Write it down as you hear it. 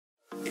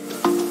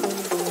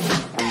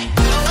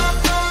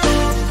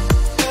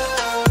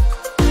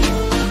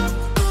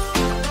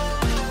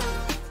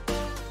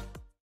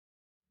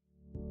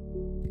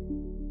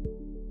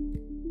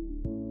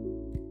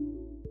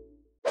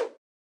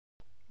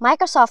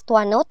Microsoft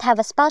OneNote have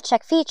a spell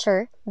check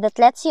feature that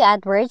lets you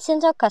add words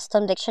into a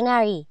custom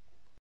dictionary.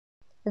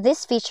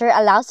 This feature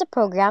allows the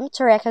program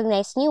to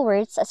recognize new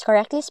words as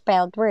correctly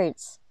spelled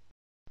words.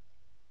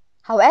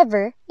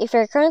 However, if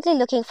you're currently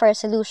looking for a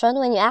solution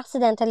when you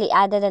accidentally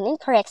added an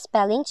incorrect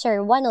spelling to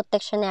your OneNote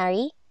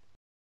dictionary,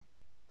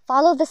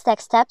 follow the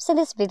next steps in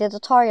this video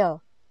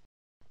tutorial.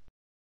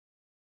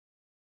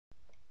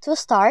 To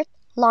start,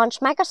 launch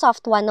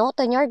Microsoft OneNote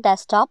on your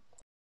desktop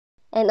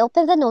and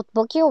open the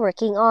notebook you're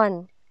working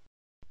on.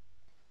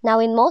 Now,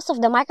 in most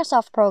of the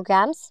Microsoft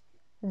programs,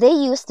 they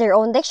use their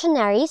own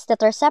dictionaries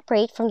that are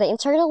separate from the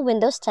internal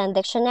Windows 10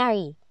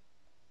 dictionary.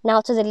 Now,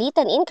 to delete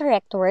an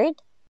incorrect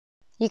word,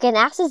 you can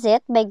access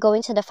it by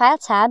going to the File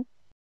tab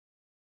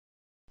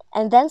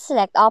and then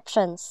select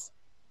Options.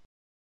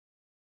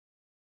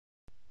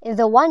 In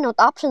the OneNote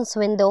Options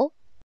window,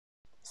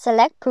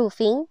 select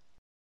Proofing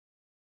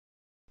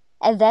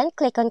and then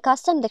click on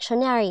Custom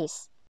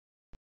Dictionaries.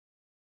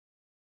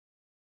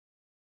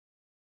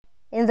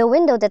 In the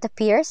window that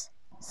appears,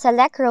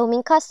 select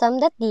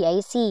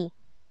roamingcustom.dic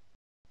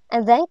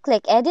and then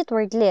click Edit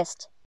Word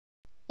List.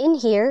 In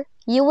here,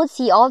 you would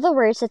see all the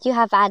words that you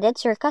have added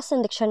to your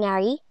custom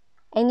dictionary,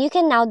 and you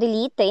can now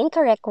delete the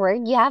incorrect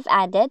word you have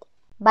added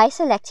by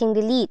selecting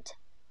Delete.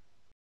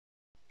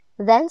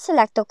 Then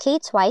select OK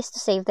twice to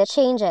save the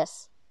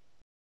changes.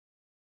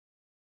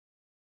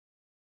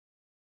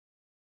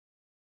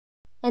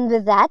 And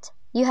with that,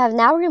 you have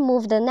now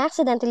removed an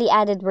accidentally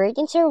added word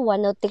into your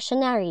OneNote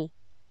dictionary.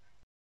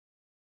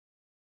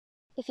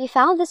 If you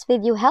found this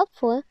video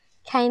helpful,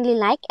 kindly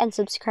like and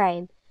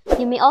subscribe.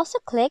 You may also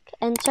click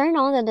and turn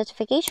on the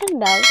notification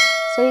bell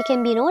so you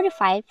can be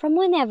notified from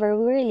whenever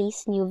we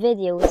release new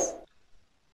videos.